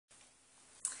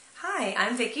Hi,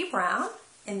 I'm Vicki Brown,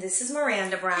 and this is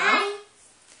Miranda Brown. Hi.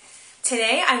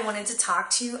 Today I wanted to talk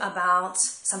to you about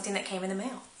something that came in the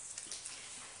mail.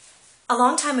 A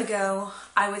long time ago,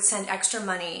 I would send extra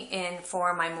money in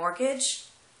for my mortgage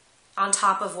on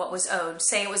top of what was owed.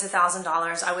 Say it was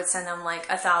 $1,000, I would send them like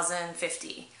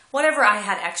 $1,050, whatever I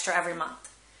had extra every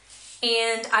month.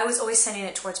 And I was always sending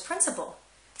it towards principal.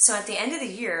 So at the end of the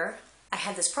year, I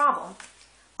had this problem.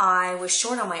 I was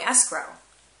short on my escrow.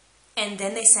 And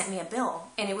then they sent me a bill,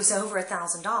 and it was over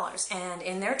 $1,000. And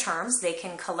in their terms, they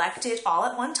can collect it all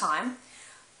at one time,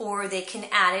 or they can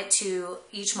add it to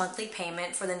each monthly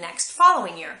payment for the next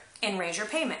following year and raise your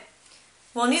payment.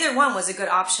 Well, neither one was a good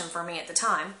option for me at the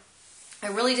time. I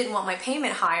really didn't want my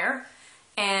payment higher,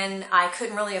 and I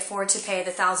couldn't really afford to pay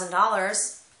the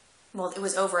 $1,000. Well, it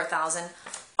was over $1,000,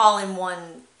 all in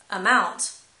one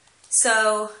amount.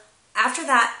 So after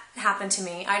that happened to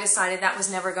me, I decided that was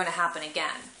never going to happen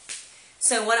again.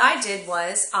 So what I did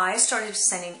was I started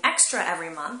sending extra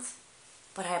every month,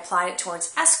 but I applied it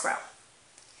towards escrow.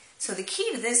 So the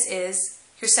key to this is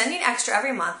you're sending extra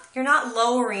every month. You're not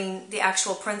lowering the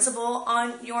actual principal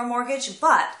on your mortgage,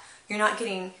 but you're not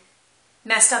getting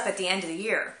messed up at the end of the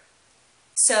year.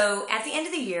 So at the end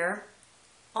of the year,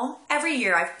 every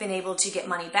year I've been able to get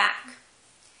money back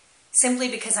simply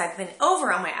because I've been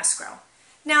over on my escrow.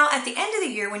 Now, at the end of the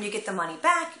year, when you get the money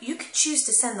back, you can choose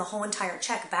to send the whole entire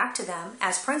check back to them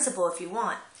as principal if you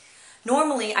want.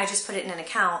 Normally, I just put it in an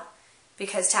account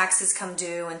because taxes come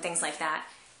due and things like that,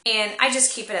 and I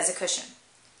just keep it as a cushion.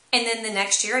 And then the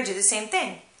next year, I do the same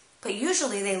thing. But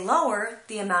usually, they lower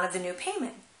the amount of the new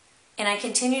payment, and I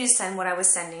continue to send what I was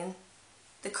sending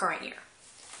the current year.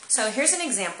 So here's an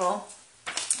example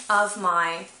of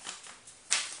my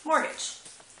mortgage.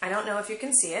 I don't know if you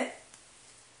can see it.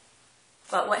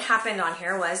 But what happened on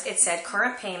here was it said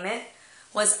current payment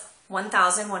was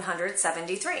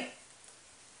 $1,173.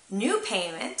 New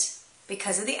payment,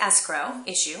 because of the escrow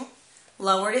issue,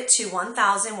 lowered it to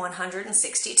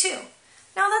 $1,162.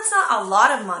 Now that's not a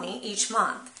lot of money each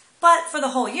month, but for the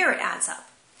whole year it adds up.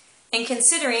 And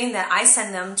considering that I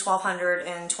send them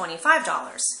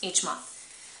 $1,225 each month.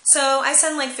 So I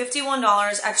send like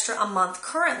 $51 extra a month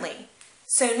currently.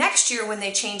 So next year when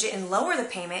they change it and lower the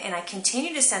payment and I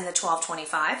continue to send the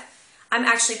 $1,225, I'm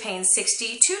actually paying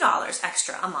 $62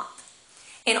 extra a month.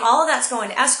 And all of that's going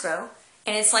to escrow,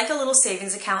 and it's like a little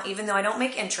savings account even though I don't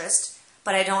make interest,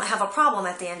 but I don't have a problem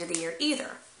at the end of the year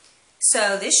either.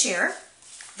 So this year,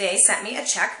 they sent me a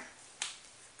check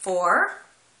for,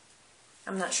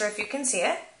 I'm not sure if you can see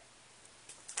it,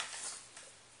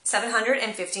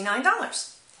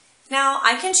 $759. Now,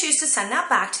 I can choose to send that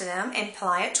back to them and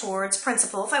apply it towards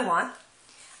principal if I want.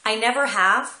 I never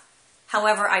have,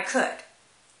 however, I could.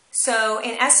 So,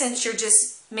 in essence, you're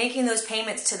just making those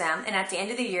payments to them, and at the end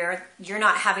of the year, you're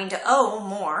not having to owe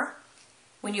more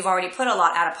when you've already put a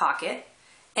lot out of pocket.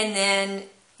 And then,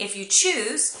 if you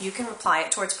choose, you can apply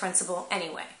it towards principal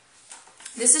anyway.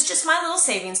 This is just my little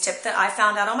savings tip that I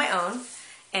found out on my own,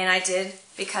 and I did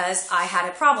because I had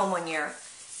a problem one year.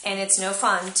 And it's no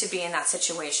fun to be in that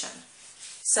situation.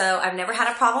 So I've never had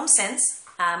a problem since.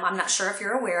 I'm not sure if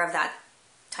you're aware of that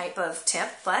type of tip,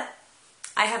 but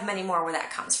I have many more where that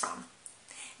comes from.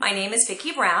 My name is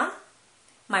Vicki Brown.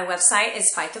 My website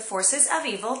is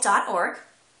fighttheforcesofevil.org.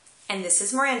 And this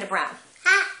is Miranda Brown.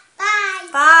 Bye.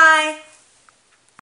 Bye.